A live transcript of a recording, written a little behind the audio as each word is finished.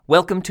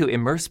Welcome to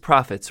Immerse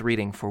Prophets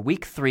reading for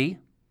Week 3,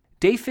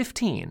 Day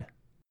 15.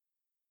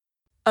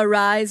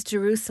 Arise,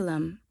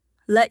 Jerusalem.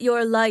 Let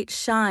your light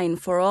shine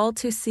for all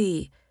to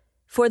see,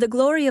 for the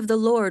glory of the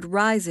Lord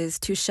rises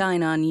to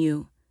shine on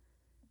you.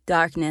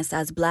 Darkness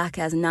as black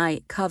as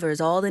night covers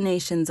all the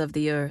nations of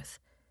the earth,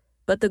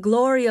 but the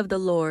glory of the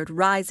Lord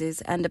rises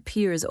and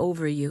appears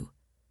over you.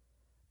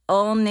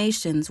 All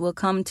nations will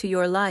come to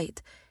your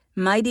light,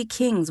 mighty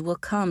kings will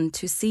come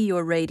to see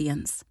your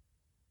radiance.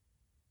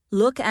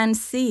 Look and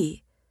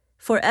see,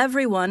 for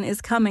everyone is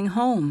coming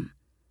home.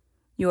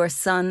 Your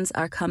sons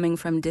are coming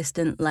from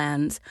distant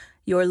lands,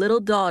 your little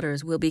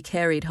daughters will be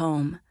carried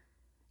home.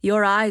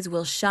 Your eyes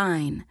will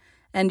shine,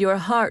 and your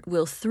heart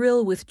will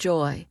thrill with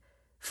joy,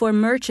 for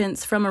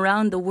merchants from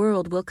around the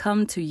world will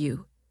come to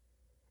you.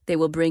 They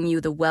will bring you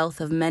the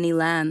wealth of many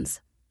lands.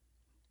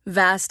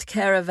 Vast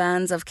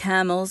caravans of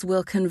camels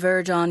will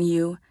converge on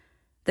you,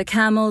 the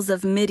camels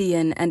of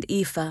Midian and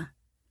Ephah.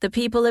 The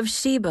people of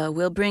Sheba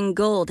will bring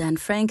gold and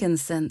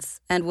frankincense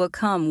and will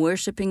come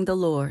worshiping the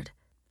Lord.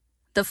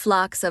 The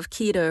flocks of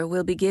Kedar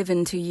will be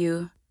given to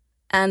you,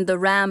 and the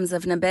rams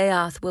of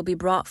Nebaioth will be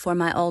brought for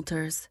my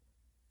altars.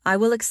 I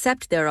will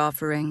accept their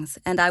offerings,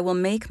 and I will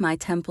make my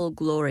temple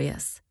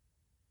glorious.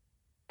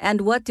 And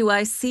what do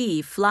I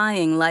see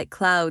flying like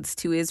clouds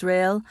to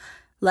Israel,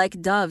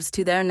 like doves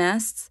to their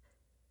nests?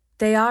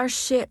 They are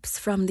ships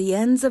from the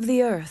ends of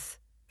the earth,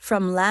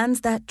 from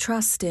lands that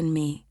trust in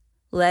me,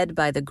 led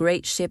by the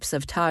great ships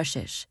of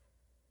Tarshish.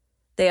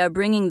 They are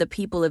bringing the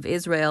people of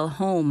Israel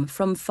home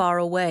from far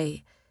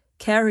away,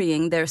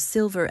 carrying their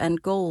silver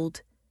and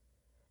gold.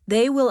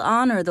 They will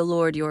honor the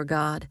Lord your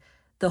God,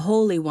 the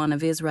Holy One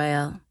of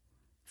Israel,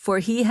 for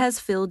he has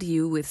filled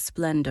you with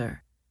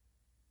splendor.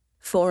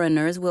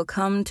 Foreigners will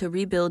come to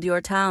rebuild your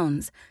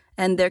towns,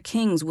 and their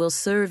kings will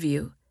serve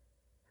you.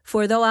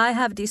 For though I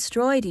have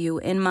destroyed you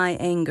in my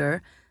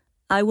anger,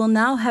 I will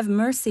now have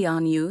mercy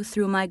on you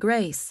through my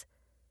grace.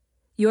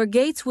 Your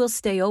gates will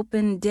stay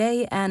open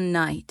day and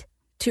night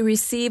to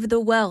receive the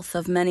wealth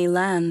of many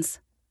lands.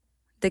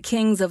 The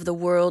kings of the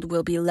world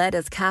will be led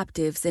as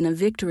captives in a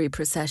victory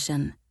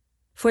procession,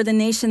 for the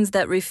nations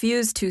that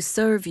refuse to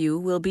serve you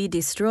will be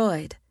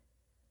destroyed.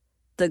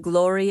 The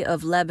glory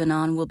of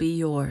Lebanon will be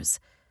yours,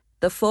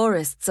 the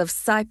forests of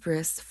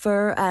cypress,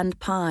 fir, and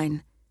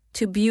pine,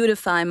 to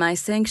beautify my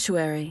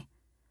sanctuary.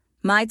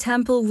 My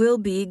temple will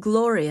be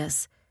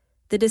glorious.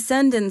 The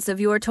descendants of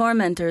your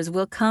tormentors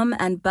will come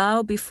and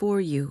bow before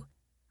you.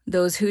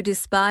 Those who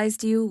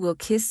despised you will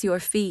kiss your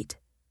feet.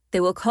 They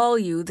will call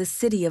you the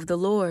city of the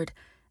Lord,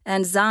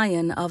 and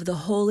Zion of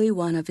the Holy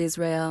One of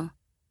Israel.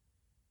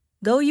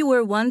 Though you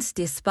were once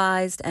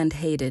despised and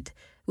hated,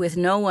 with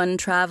no one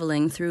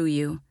traveling through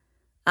you,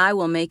 I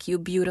will make you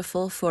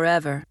beautiful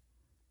forever,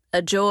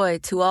 a joy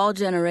to all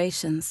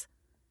generations.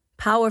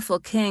 Powerful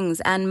kings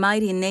and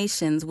mighty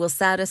nations will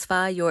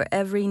satisfy your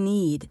every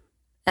need,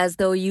 as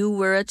though you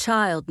were a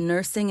child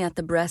nursing at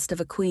the breast of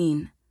a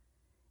queen.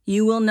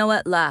 You will know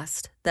at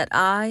last that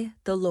I,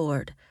 the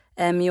Lord,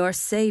 am your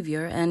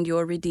Savior and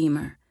your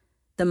Redeemer,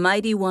 the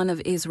mighty one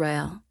of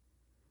Israel.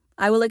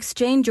 I will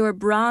exchange your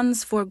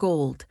bronze for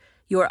gold,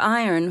 your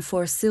iron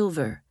for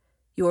silver,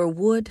 your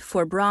wood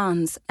for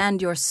bronze,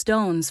 and your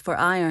stones for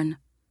iron.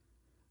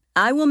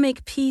 I will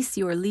make peace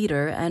your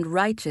leader and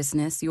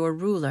righteousness your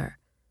ruler.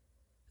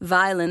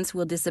 Violence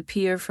will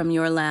disappear from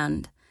your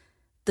land.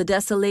 The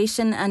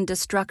desolation and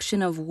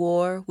destruction of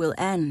war will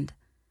end.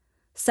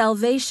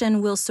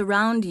 Salvation will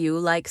surround you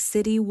like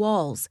city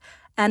walls,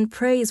 and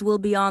praise will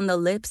be on the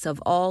lips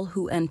of all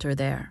who enter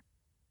there.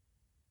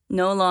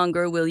 No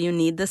longer will you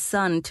need the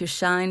sun to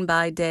shine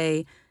by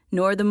day,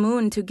 nor the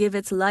moon to give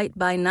its light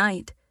by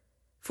night,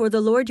 for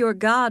the Lord your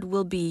God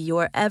will be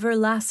your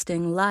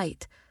everlasting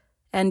light,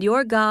 and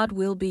your God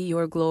will be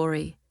your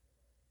glory.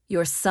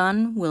 Your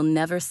sun will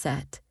never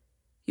set.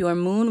 Your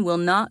moon will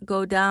not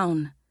go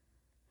down.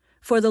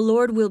 For the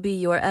Lord will be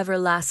your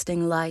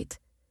everlasting light.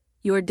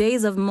 Your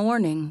days of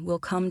mourning will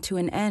come to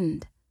an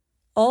end.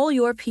 All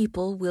your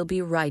people will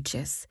be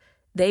righteous.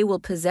 They will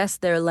possess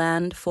their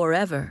land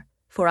forever,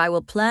 for I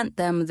will plant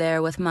them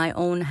there with my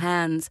own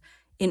hands,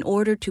 in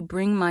order to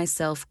bring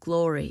myself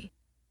glory.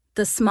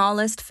 The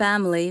smallest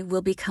family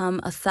will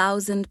become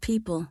 1,000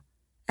 people,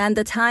 and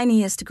the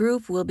tiniest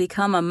group will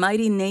become a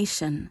mighty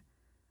nation.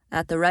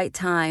 At the right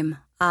time,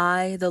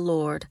 I, the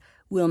Lord,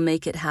 will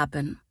make it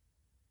happen.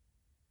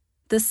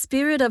 The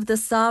Spirit of the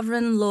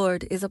Sovereign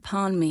Lord is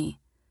upon me,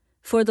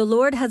 for the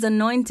Lord has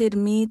anointed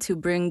me to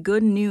bring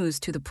good news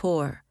to the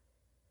poor.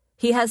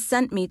 He has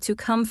sent me to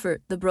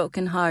comfort the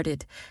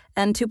brokenhearted,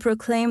 and to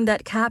proclaim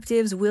that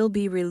captives will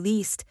be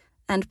released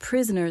and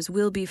prisoners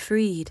will be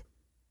freed.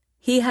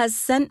 He has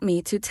sent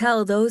me to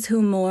tell those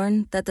who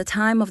mourn that the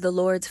time of the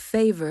Lord's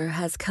favor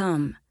has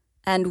come,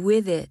 and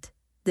with it,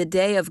 the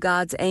day of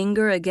God's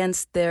anger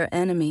against their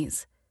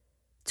enemies.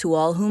 To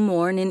all who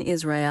mourn in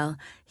Israel,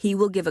 he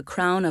will give a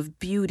crown of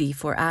beauty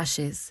for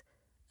ashes,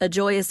 a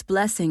joyous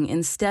blessing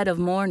instead of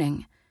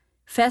mourning,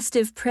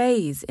 festive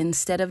praise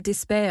instead of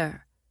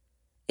despair.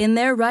 In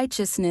their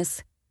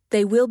righteousness,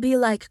 They will be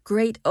like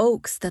great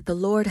oaks that the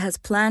Lord has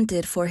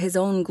planted for his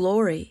own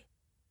glory.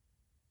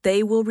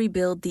 They will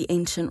rebuild the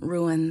ancient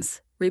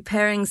ruins,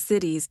 repairing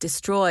cities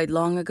destroyed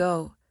long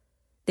ago.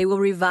 They will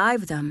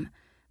revive them,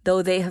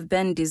 though they have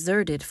been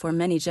deserted for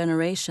many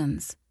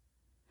generations.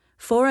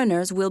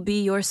 Foreigners will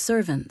be your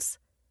servants.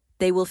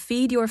 They will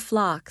feed your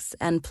flocks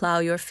and plow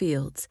your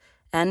fields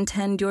and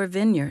tend your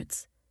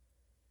vineyards.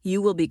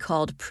 You will be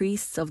called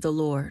priests of the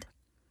Lord,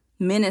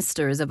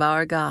 ministers of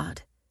our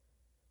God.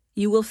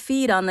 You will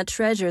feed on the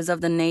treasures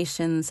of the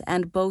nations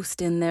and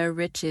boast in their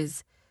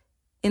riches.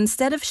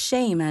 Instead of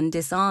shame and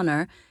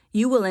dishonor,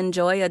 you will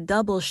enjoy a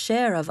double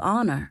share of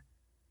honor.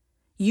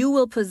 You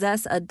will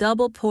possess a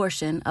double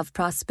portion of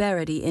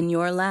prosperity in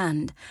your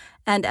land,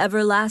 and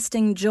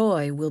everlasting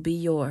joy will be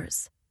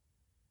yours.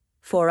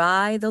 For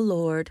I, the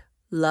Lord,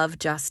 love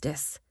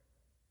justice.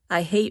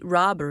 I hate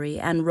robbery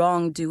and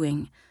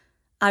wrongdoing.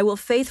 I will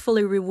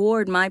faithfully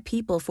reward my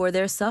people for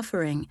their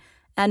suffering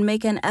and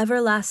make an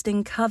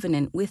everlasting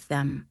covenant with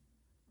them.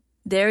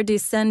 Their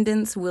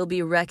descendants will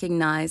be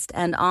recognized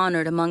and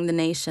honored among the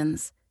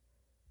nations.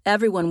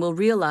 Everyone will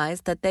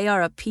realize that they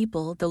are a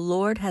people the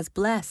Lord has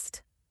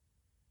blessed.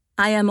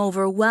 I am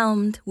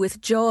overwhelmed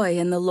with joy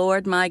in the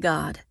Lord my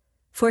God,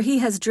 for he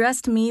has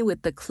dressed me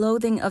with the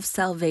clothing of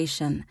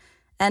salvation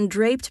and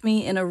draped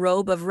me in a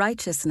robe of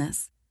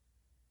righteousness.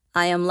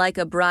 I am like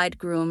a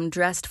bridegroom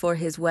dressed for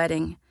his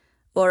wedding,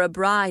 or a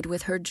bride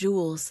with her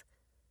jewels.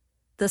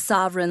 The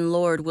sovereign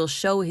Lord will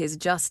show his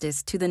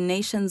justice to the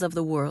nations of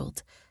the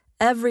world.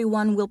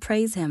 Everyone will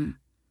praise him.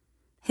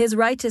 His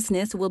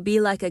righteousness will be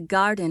like a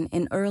garden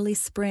in early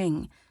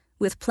spring,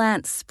 with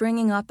plants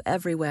springing up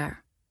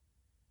everywhere.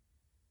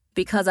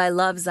 Because I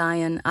love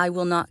Zion, I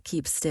will not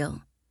keep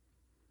still.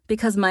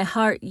 Because my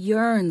heart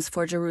yearns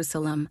for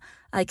Jerusalem,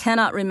 I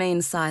cannot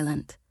remain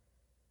silent.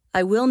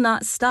 I will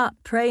not stop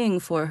praying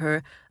for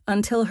her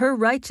until her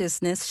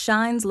righteousness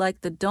shines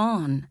like the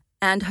dawn,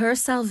 and her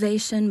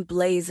salvation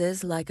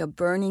blazes like a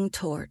burning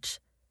torch.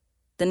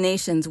 The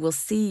nations will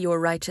see your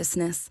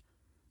righteousness.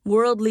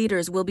 World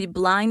leaders will be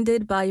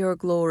blinded by your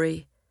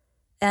glory,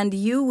 and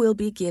you will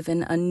be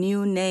given a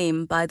new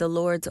name by the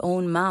Lord's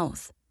own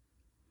mouth.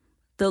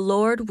 The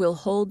Lord will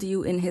hold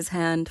you in his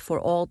hand for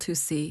all to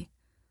see,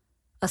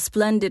 a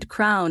splendid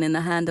crown in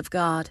the hand of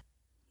God.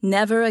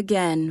 Never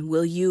again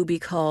will you be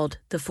called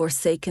the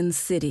forsaken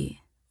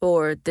city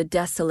or the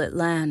desolate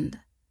land.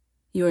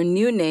 Your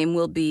new name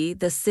will be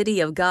the city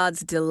of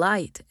God's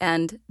delight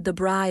and the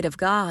bride of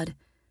God,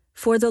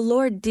 for the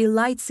Lord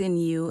delights in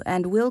you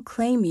and will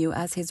claim you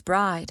as his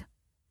bride.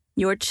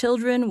 Your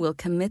children will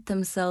commit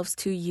themselves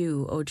to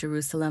you, O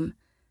Jerusalem,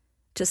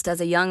 just as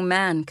a young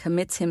man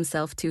commits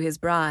himself to his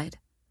bride.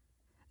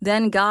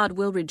 Then God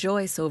will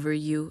rejoice over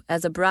you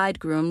as a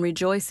bridegroom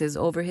rejoices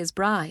over his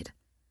bride.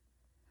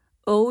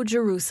 O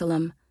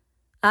Jerusalem,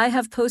 I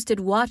have posted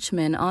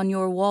watchmen on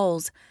your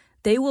walls.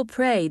 They will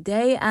pray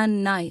day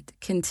and night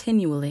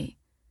continually.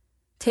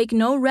 Take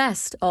no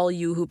rest, all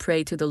you who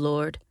pray to the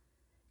Lord.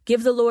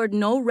 Give the Lord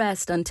no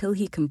rest until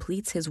he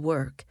completes his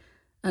work,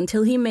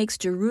 until he makes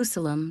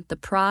Jerusalem the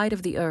pride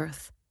of the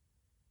earth.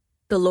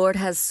 The Lord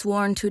has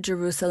sworn to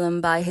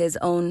Jerusalem by his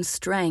own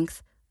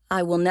strength,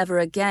 I will never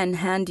again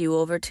hand you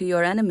over to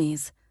your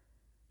enemies.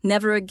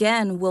 Never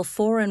again will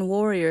foreign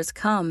warriors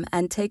come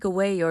and take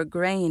away your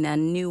grain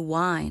and new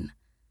wine.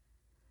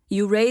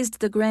 You raised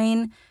the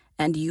grain,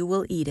 and you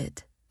will eat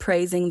it,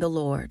 praising the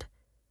Lord.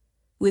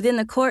 Within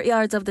the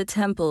courtyards of the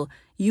temple,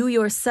 you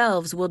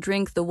yourselves will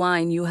drink the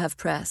wine you have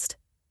pressed.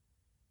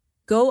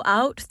 Go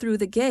out through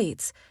the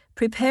gates,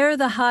 prepare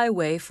the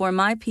highway for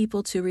my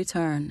people to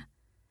return.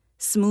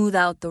 Smooth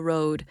out the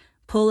road,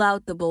 pull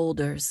out the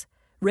boulders,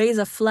 raise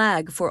a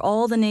flag for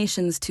all the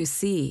nations to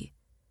see.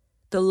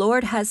 The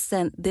Lord has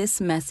sent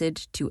this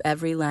message to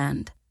every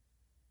land.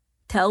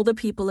 Tell the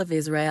people of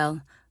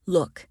Israel,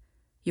 look,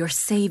 your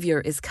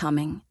Savior is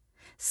coming.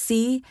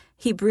 See,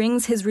 he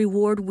brings his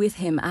reward with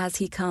him as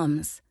he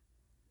comes.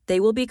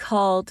 They will be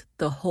called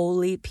the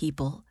Holy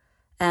People,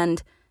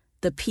 and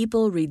the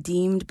people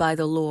redeemed by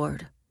the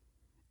Lord.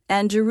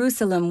 And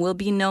Jerusalem will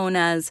be known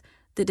as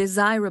the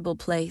desirable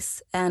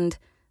place, and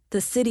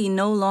the city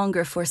no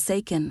longer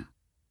forsaken.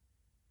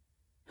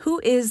 Who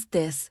is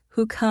this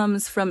who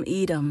comes from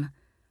Edom,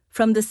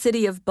 from the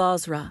city of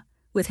Bozrah,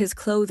 with his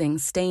clothing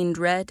stained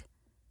red?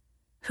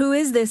 Who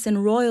is this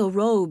in royal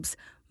robes,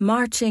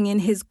 marching in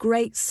his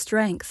great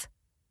strength?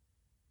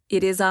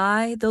 It is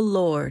I, the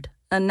Lord,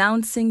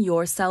 announcing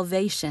your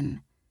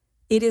salvation.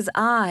 It is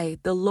I,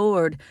 the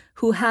Lord,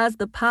 who has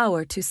the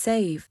power to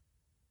save.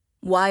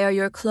 Why are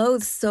your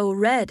clothes so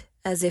red,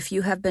 as if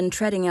you have been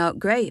treading out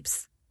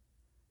grapes?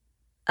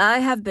 I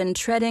have been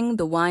treading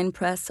the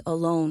winepress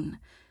alone.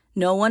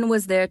 No one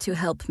was there to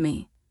help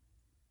me.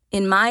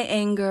 In my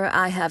anger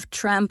I have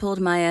trampled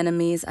my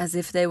enemies as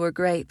if they were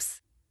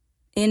grapes.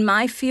 In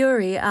my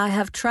fury I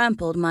have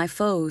trampled my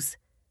foes.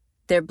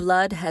 Their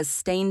blood has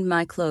stained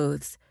my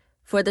clothes,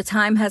 for the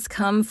time has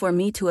come for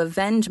me to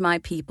avenge my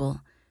people,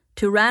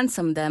 to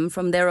ransom them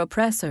from their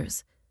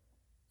oppressors.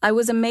 I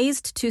was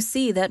amazed to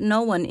see that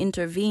no one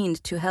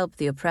intervened to help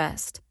the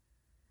oppressed.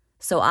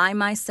 So I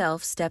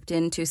myself stepped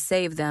in to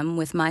save them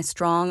with my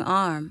strong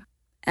arm,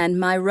 and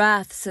my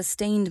wrath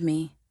sustained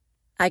me.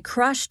 I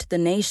crushed the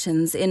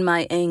nations in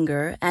my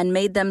anger and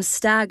made them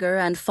stagger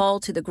and fall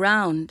to the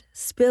ground,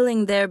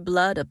 spilling their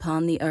blood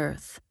upon the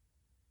earth.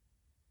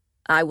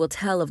 I will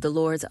tell of the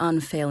Lord's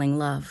unfailing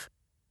love.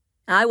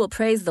 I will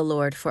praise the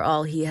Lord for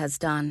all he has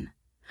done.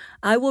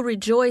 I will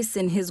rejoice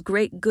in his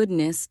great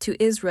goodness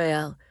to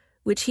Israel,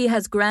 which he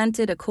has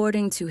granted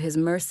according to his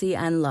mercy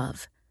and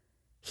love.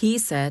 He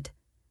said,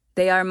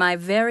 "They are my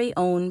very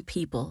own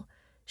people.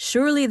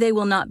 Surely they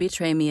will not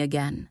betray me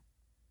again."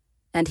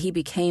 And he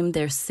became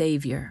their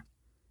savior.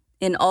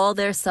 In all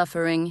their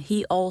suffering,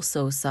 he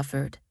also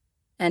suffered,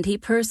 and he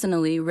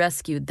personally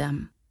rescued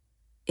them.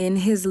 In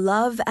his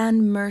love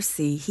and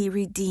mercy, he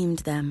redeemed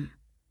them.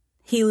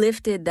 He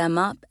lifted them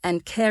up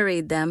and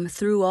carried them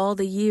through all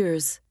the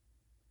years.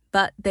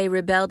 But they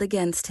rebelled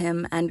against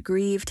him and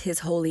grieved his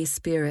Holy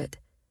Spirit.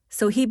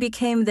 So he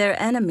became their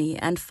enemy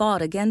and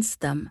fought against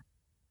them.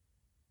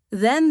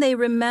 Then they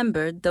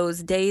remembered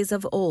those days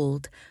of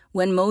old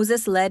when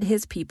Moses led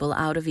his people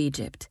out of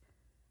Egypt.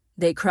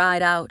 They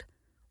cried out,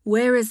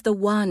 "Where is the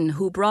one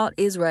who brought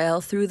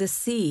Israel through the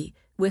sea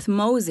with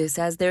Moses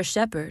as their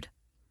shepherd?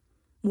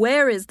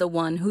 Where is the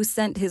one who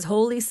sent his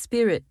Holy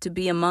Spirit to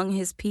be among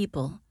his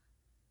people?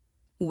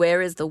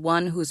 Where is the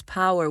one whose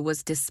power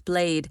was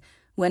displayed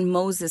when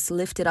Moses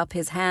lifted up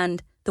his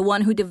hand, the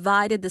one who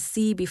divided the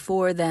sea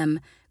before them,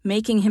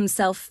 making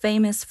himself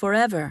famous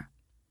forever?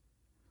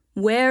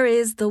 Where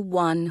is the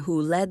one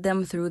who led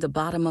them through the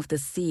bottom of the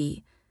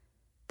sea?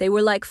 They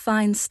were like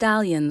fine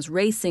stallions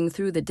racing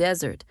through the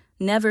desert,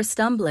 never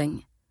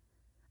stumbling.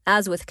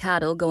 As with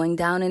cattle going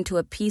down into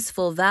a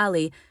peaceful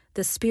valley,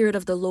 the Spirit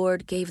of the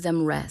Lord gave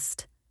them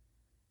rest.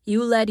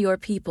 You led your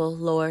people,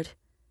 Lord,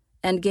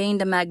 and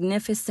gained a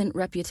magnificent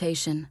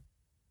reputation.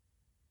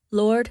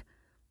 Lord,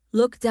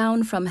 look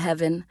down from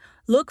heaven,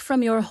 look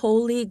from your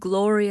holy,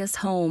 glorious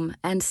home,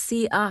 and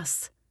see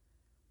us.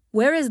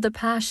 Where is the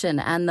passion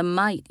and the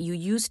might you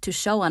used to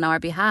show on our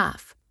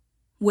behalf?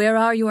 Where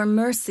are your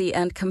mercy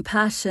and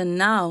compassion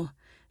now?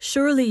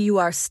 Surely you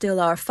are still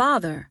our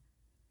Father.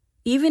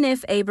 Even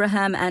if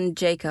Abraham and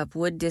Jacob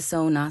would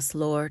disown us,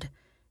 Lord,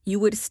 you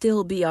would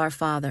still be our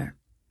Father.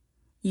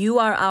 You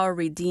are our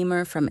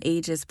Redeemer from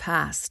ages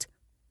past.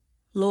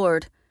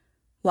 Lord,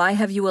 why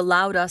have you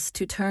allowed us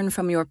to turn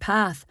from your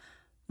path?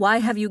 Why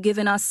have you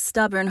given us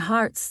stubborn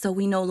hearts so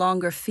we no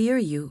longer fear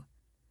you?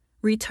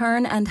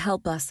 Return and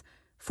help us,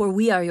 for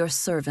we are your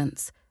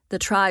servants, the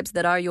tribes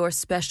that are your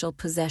special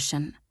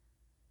possession.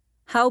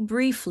 How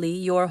briefly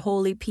your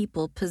holy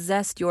people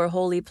possessed your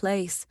holy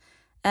place,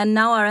 and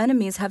now our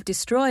enemies have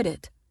destroyed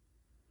it.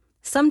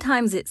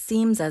 Sometimes it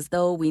seems as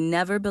though we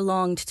never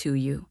belonged to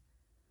you,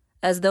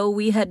 as though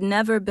we had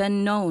never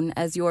been known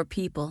as your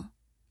people.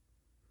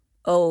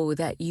 Oh,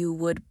 that you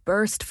would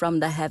burst from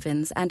the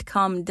heavens and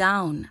come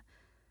down.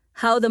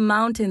 How the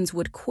mountains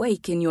would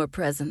quake in your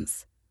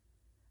presence.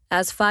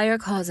 As fire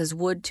causes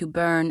wood to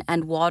burn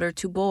and water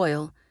to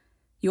boil,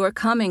 your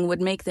coming would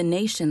make the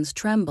nations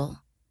tremble.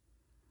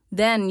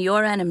 Then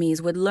your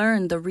enemies would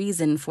learn the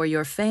reason for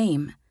your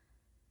fame.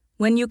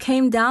 When you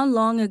came down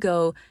long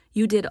ago,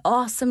 you did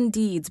awesome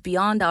deeds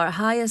beyond our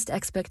highest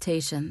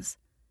expectations.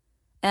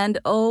 And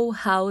oh,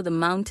 how the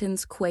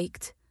mountains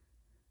quaked.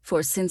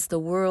 For since the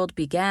world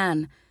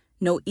began,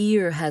 no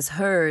ear has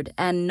heard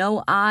and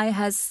no eye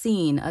has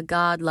seen a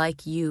God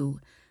like you,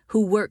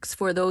 who works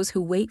for those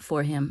who wait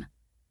for him.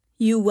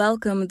 You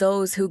welcome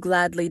those who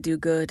gladly do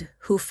good,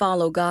 who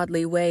follow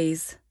godly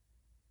ways.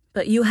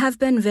 But you have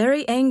been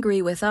very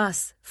angry with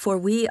us, for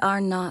we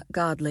are not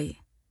godly.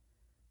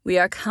 We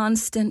are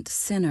constant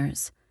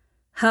sinners.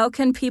 How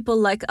can people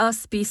like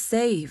us be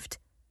saved?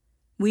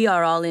 We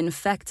are all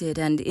infected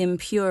and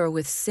impure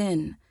with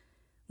sin.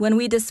 When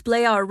we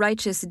display our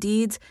righteous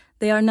deeds,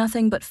 they are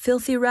nothing but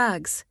filthy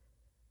rags.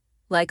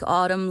 Like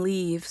autumn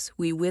leaves,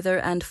 we wither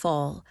and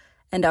fall,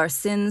 and our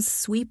sins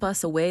sweep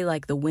us away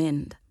like the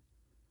wind.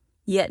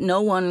 Yet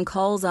no one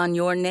calls on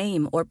your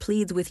name or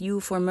pleads with you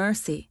for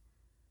mercy.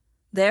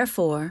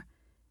 Therefore,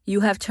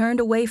 you have turned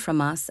away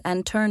from us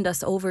and turned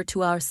us over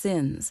to our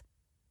sins.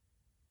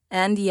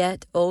 And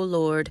yet, O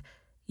Lord,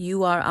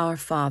 you are our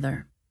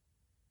Father.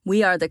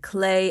 We are the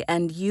clay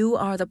and you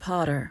are the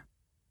potter.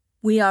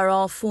 We are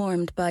all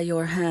formed by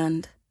your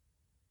hand.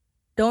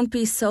 Don't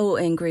be so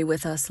angry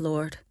with us,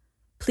 Lord.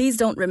 Please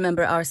don't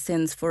remember our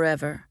sins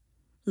forever.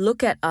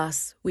 Look at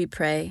us, we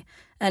pray,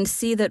 and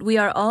see that we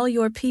are all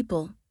your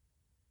people.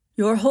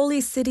 Your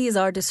holy cities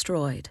are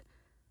destroyed.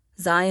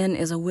 Zion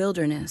is a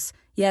wilderness.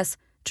 Yes,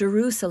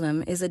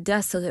 Jerusalem is a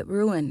desolate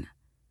ruin.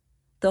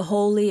 The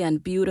holy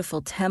and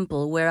beautiful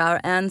temple where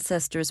our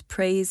ancestors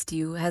praised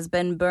you has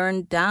been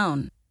burned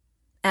down,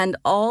 and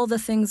all the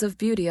things of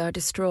beauty are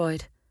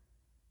destroyed.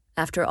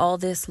 After all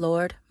this,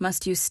 Lord,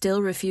 must you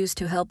still refuse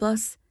to help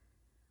us?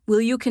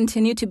 Will you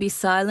continue to be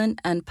silent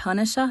and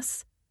punish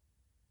us?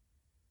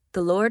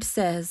 The Lord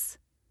says,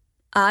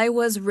 I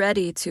was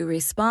ready to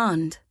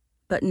respond,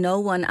 but no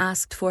one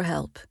asked for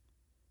help.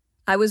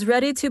 I was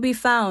ready to be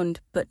found,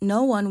 but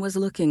no one was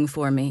looking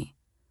for me.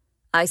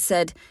 I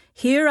said,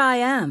 here I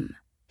am,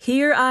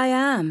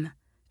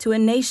 to a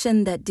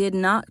nation that did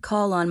not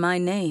call on my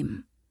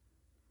name.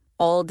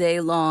 All day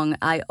long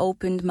I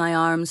opened my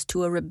arms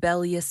to a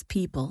rebellious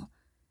people,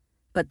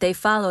 but they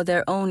follow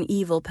their own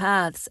evil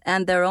paths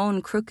and their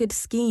own crooked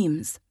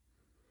schemes.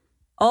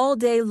 All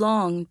day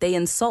long they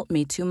insult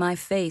me to my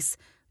face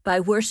by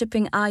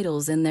worshiping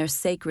idols in their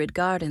sacred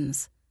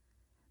gardens.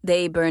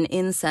 They burn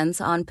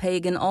incense on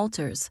pagan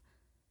altars.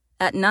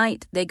 At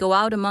night they go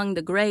out among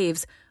the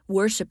graves,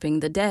 worshiping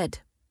the dead.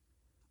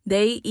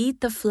 They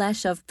eat the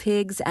flesh of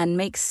pigs and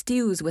make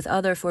stews with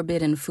other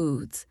forbidden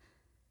foods.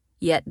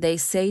 Yet they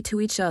say to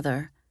each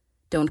other,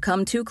 don't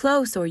come too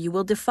close or you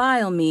will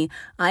defile me.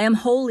 I am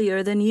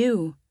holier than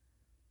you.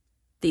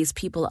 These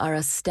people are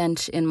a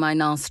stench in my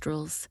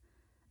nostrils,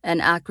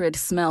 an acrid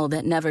smell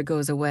that never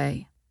goes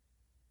away.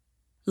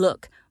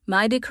 Look,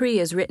 my decree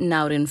is written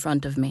out in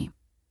front of me.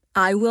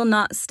 I will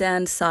not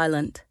stand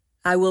silent.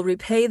 I will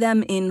repay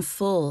them in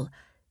full.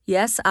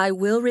 Yes, I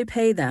will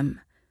repay them,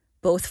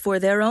 both for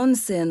their own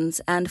sins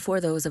and for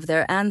those of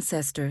their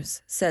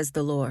ancestors, says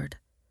the Lord.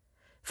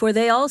 For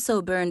they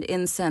also burned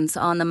incense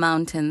on the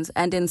mountains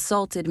and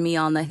insulted me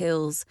on the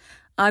hills.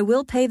 I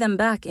will pay them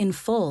back in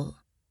full.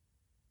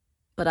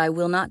 But I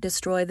will not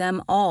destroy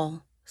them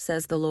all,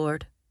 says the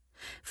Lord.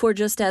 For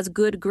just as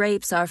good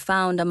grapes are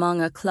found among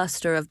a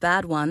cluster of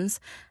bad ones,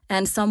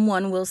 and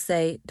someone will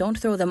say, don't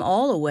throw them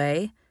all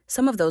away,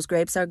 some of those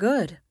grapes are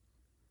good.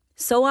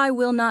 So I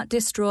will not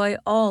destroy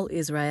all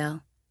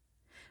Israel.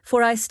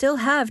 For I still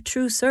have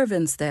true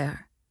servants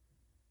there.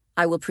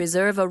 I will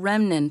preserve a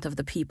remnant of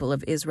the people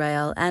of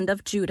Israel and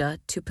of Judah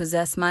to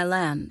possess my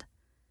land.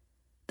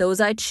 Those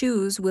I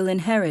choose will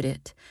inherit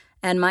it,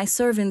 and my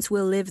servants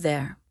will live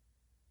there.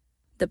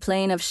 The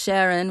plain of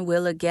Sharon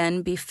will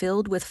again be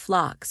filled with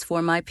flocks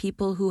for my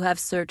people who have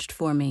searched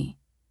for me,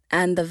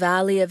 and the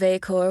valley of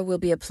Achor will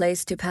be a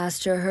place to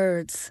pasture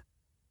herds.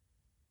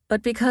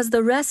 But because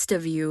the rest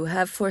of you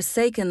have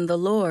forsaken the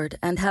Lord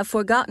and have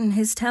forgotten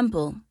his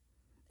temple,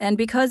 and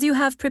because you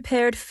have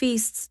prepared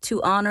feasts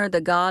to honor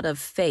the god of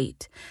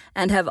fate,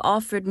 and have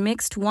offered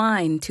mixed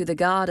wine to the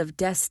god of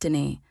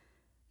destiny,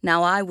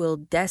 now I will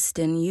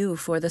destine you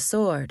for the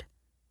sword.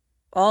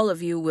 All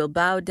of you will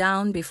bow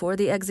down before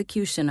the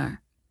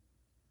executioner.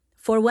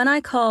 For when I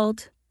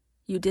called,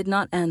 you did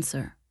not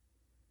answer.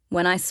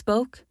 When I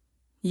spoke,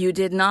 you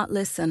did not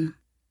listen.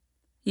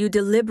 You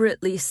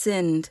deliberately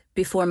sinned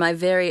before my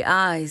very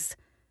eyes,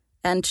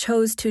 and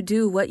chose to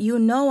do what you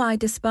know I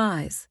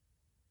despise.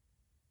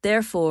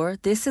 Therefore,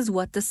 this is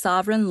what the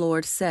sovereign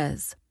Lord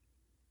says.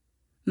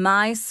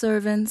 My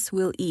servants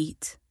will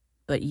eat,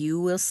 but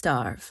you will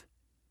starve.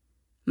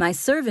 My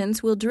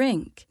servants will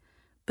drink,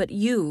 but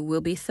you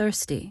will be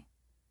thirsty.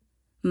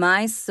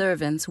 My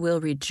servants will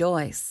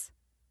rejoice,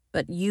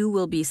 but you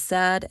will be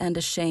sad and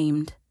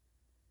ashamed.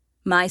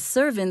 My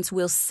servants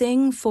will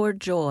sing for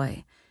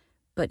joy,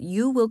 but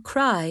you will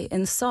cry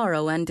in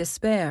sorrow and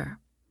despair.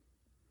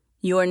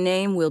 Your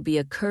name will be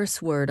a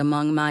curse word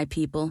among my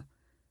people,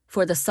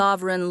 for the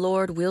sovereign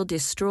Lord will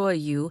destroy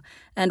you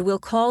and will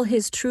call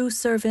his true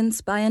servants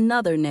by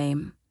another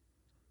name.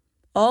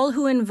 All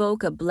who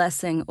invoke a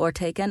blessing or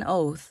take an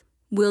oath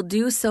will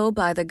do so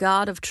by the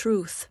God of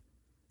truth,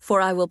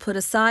 for I will put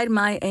aside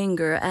my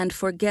anger and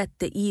forget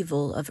the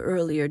evil of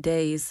earlier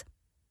days.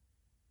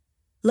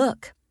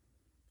 Look,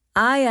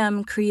 I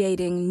am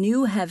creating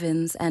new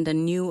heavens and a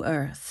new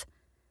earth,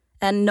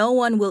 and no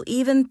one will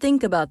even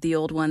think about the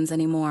old ones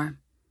anymore.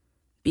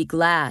 Be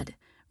glad.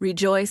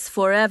 Rejoice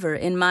forever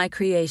in my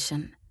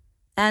creation.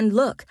 And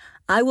look,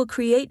 I will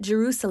create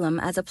Jerusalem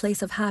as a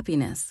place of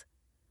happiness.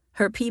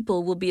 Her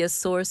people will be a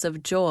source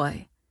of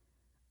joy.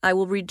 I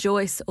will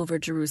rejoice over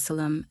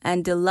Jerusalem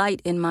and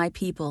delight in my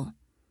people.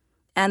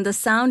 And the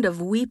sound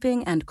of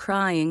weeping and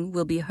crying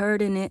will be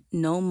heard in it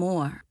no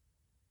more.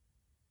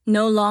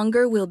 No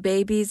longer will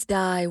babies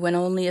die when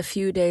only a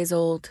few days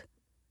old.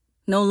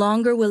 No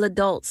longer will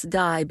adults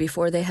die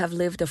before they have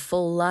lived a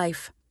full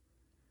life.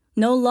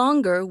 No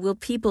longer will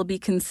people be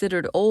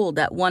considered old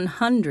at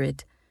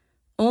 100.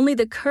 Only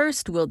the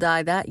cursed will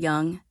die that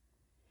young.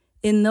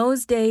 In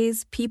those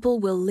days, people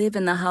will live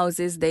in the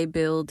houses they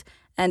build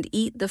and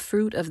eat the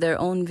fruit of their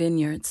own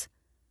vineyards.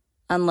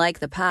 Unlike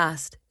the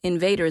past,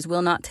 invaders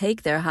will not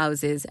take their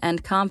houses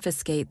and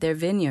confiscate their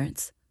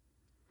vineyards.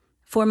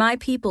 For my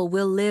people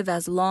will live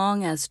as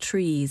long as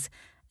trees,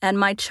 and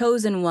my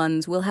chosen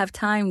ones will have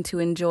time to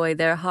enjoy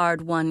their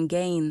hard-won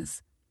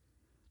gains.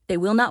 They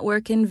will not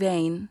work in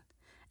vain,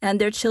 and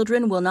their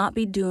children will not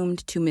be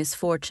doomed to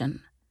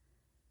misfortune.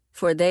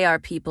 For they are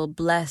people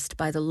blessed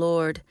by the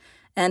Lord,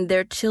 and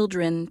their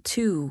children,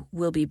 too,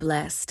 will be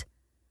blessed.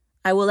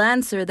 I will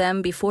answer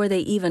them before they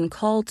even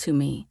call to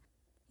me.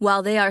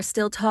 While they are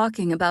still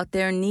talking about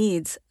their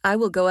needs, I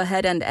will go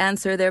ahead and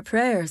answer their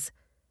prayers.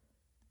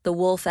 The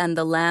wolf and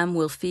the lamb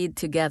will feed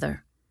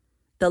together.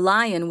 The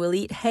lion will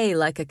eat hay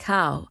like a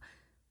cow,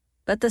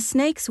 but the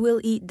snakes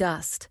will eat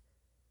dust.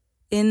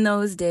 In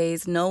those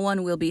days no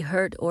one will be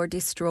hurt or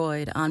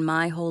destroyed on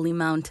my holy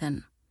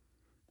mountain.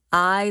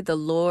 I, the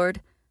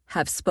Lord,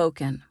 have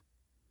spoken.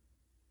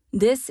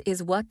 This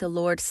is what the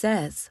Lord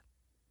says.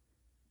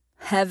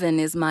 Heaven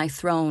is my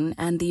throne,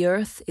 and the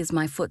earth is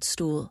my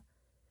footstool.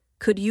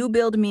 Could you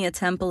build me a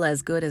temple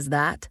as good as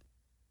that?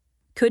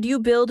 Could you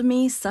build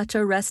me such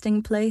a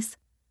resting place?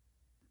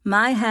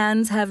 My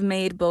hands have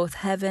made both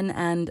heaven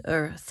and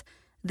earth.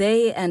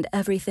 They and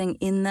everything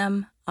in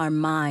them are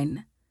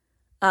mine.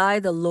 I,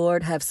 the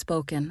Lord, have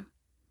spoken.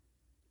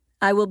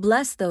 I will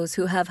bless those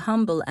who have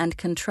humble and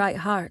contrite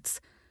hearts,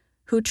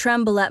 who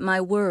tremble at my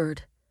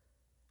word.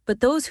 But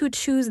those who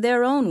choose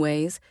their own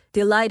ways,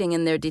 delighting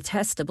in their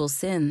detestable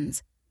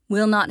sins,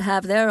 will not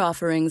have their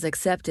offerings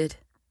accepted.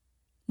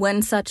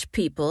 When such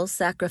people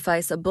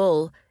sacrifice a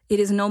bull, it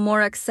is no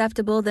more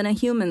acceptable than a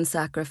human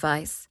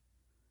sacrifice.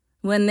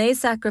 When they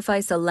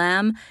sacrifice a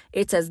lamb,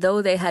 it's as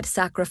though they had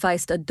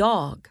sacrificed a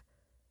dog.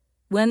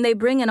 When they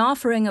bring an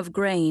offering of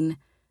grain,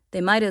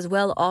 they might as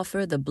well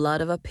offer the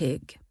blood of a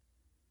pig.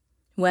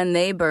 When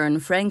they burn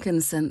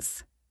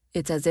frankincense,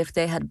 it's as if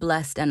they had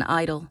blessed an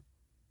idol.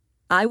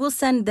 I will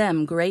send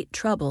them great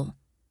trouble,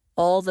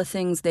 all the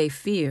things they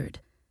feared,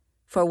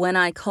 for when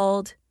I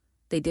called,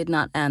 they did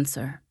not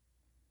answer.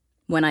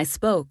 When I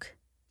spoke,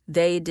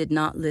 they did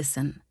not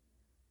listen.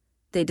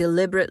 They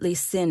deliberately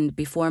sinned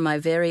before my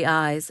very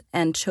eyes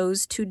and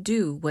chose to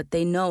do what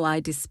they know I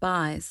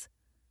despise.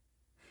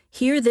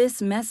 Hear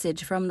this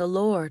message from the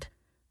Lord,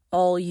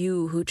 all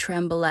you who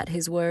tremble at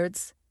his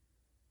words.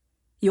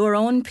 Your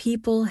own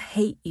people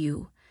hate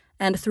you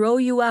and throw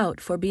you out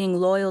for being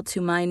loyal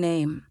to my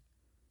name.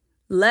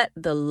 Let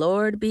the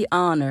Lord be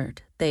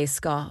honored, they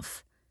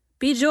scoff.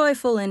 Be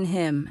joyful in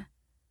him.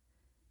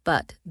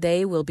 But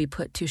they will be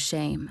put to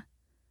shame.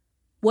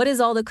 What is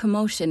all the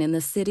commotion in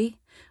the city?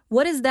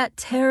 What is that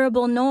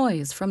terrible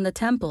noise from the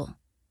temple?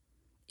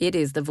 It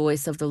is the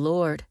voice of the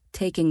Lord,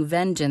 taking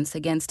vengeance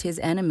against his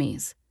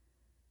enemies.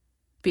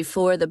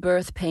 Before the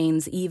birth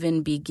pains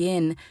even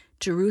begin,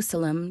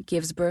 Jerusalem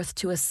gives birth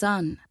to a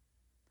son.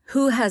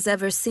 Who has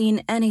ever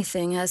seen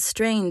anything as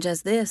strange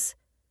as this?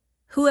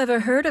 Who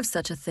ever heard of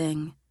such a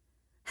thing?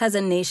 Has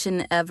a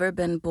nation ever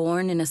been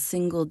born in a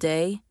single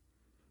day?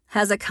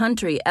 Has a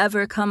country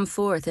ever come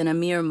forth in a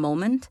mere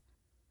moment?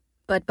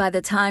 But by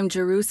the time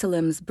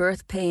Jerusalem's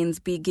birth pains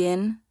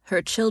begin,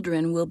 her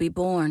children will be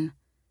born.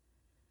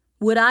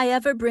 Would I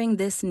ever bring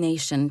this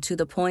nation to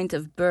the point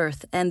of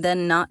birth and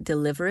then not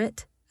deliver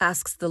it?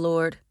 Asks the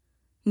Lord.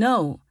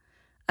 No,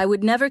 I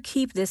would never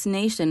keep this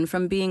nation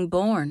from being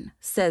born,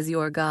 says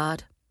your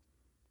God.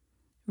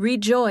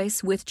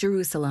 Rejoice with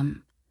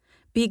Jerusalem.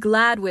 Be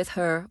glad with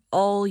her,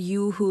 all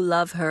you who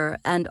love her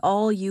and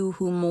all you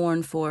who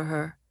mourn for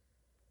her.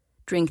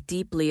 Drink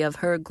deeply of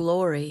her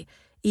glory,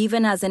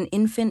 even as an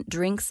infant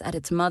drinks at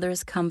its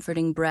mother's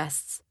comforting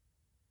breasts.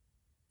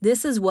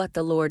 This is what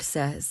the Lord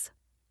says.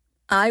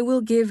 I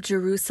will give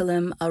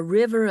Jerusalem a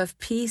river of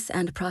peace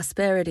and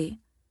prosperity.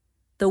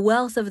 The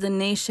wealth of the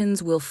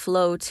nations will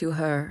flow to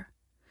her.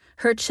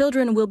 Her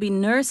children will be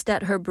nursed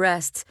at her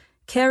breasts,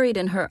 carried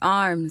in her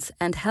arms,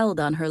 and held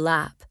on her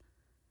lap.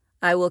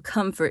 I will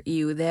comfort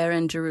you there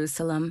in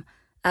Jerusalem,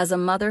 as a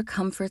mother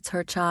comforts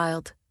her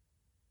child.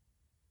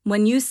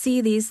 When you see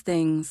these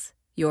things,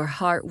 your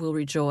heart will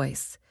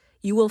rejoice.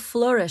 You will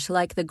flourish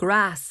like the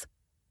grass.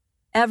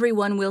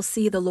 Everyone will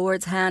see the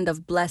Lord's hand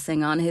of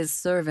blessing on his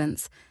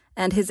servants,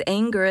 and his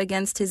anger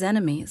against his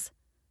enemies.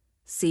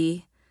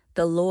 See,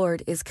 the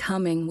Lord is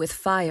coming with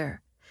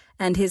fire,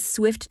 and his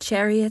swift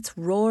chariots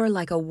roar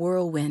like a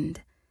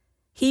whirlwind.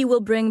 He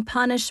will bring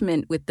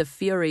punishment with the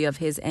fury of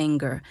his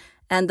anger,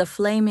 and the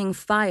flaming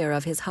fire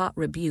of his hot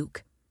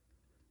rebuke.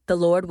 The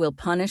Lord will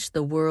punish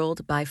the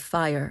world by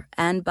fire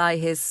and by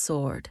his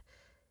sword.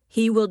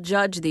 He will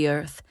judge the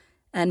earth,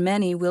 and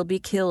many will be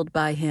killed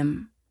by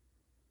him.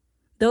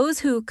 Those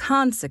who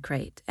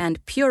consecrate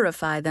and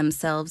purify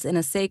themselves in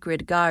a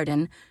sacred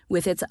garden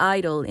with its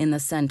idol in the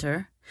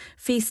center,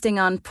 feasting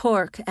on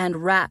pork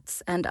and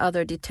rats and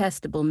other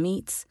detestable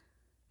meats,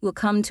 will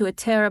come to a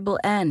terrible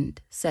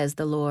end, says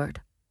the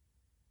Lord.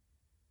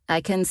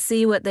 I can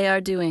see what they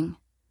are doing,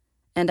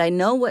 and I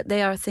know what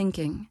they are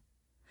thinking.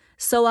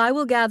 So I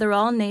will gather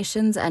all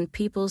nations and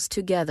peoples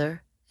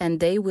together, and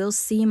they will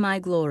see my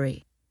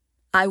glory.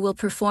 I will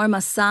perform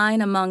a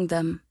sign among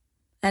them,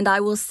 and I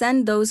will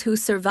send those who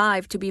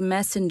survive to be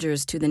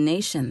messengers to the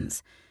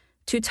nations,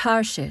 to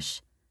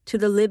Tarshish, to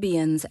the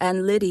Libyans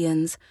and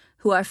Lydians,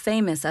 who are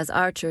famous as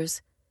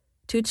archers,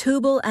 to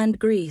Tubal and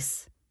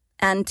Greece,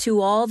 and to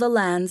all the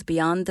lands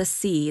beyond the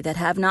sea that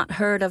have not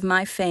heard of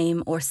my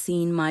fame or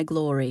seen my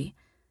glory.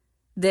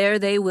 There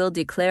they will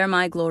declare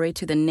my glory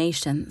to the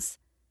nations.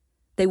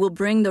 They will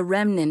bring the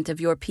remnant of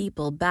your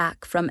people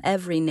back from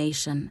every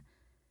nation.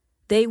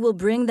 They will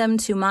bring them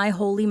to my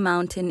holy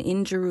mountain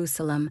in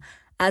Jerusalem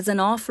as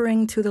an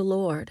offering to the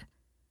Lord.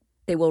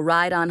 They will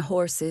ride on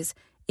horses,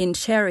 in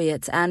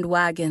chariots and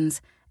wagons,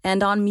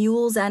 and on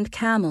mules and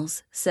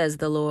camels, says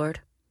the Lord.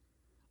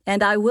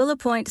 And I will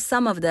appoint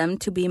some of them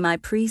to be my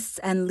priests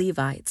and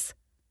Levites.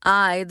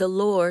 I, the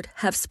Lord,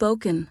 have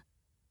spoken.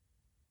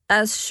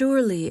 As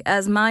surely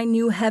as my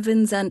new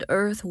heavens and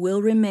earth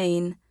will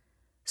remain,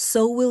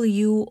 so will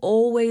you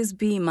always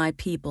be my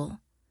people.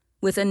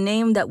 with a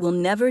name that will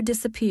never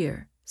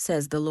disappear,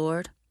 says the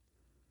Lord.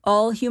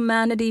 All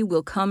humanity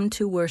will come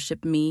to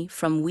worship me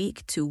from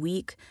week to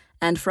week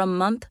and from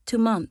month to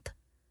month.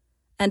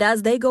 And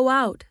as they go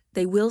out,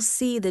 they will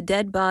see the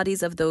dead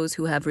bodies of those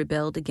who have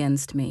rebelled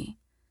against me.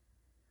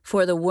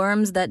 For the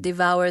worms that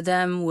devour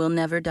them will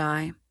never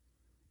die,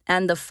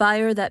 and the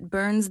fire that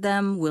burns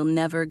them will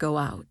never go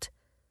out.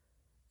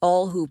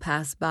 All who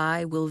pass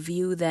by will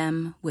view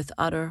them with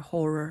utter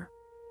horror.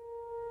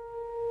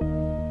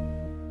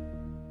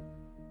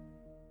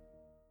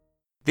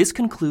 This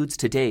concludes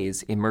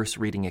today's Immerse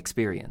Reading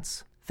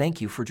Experience. Thank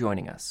you for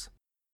joining us.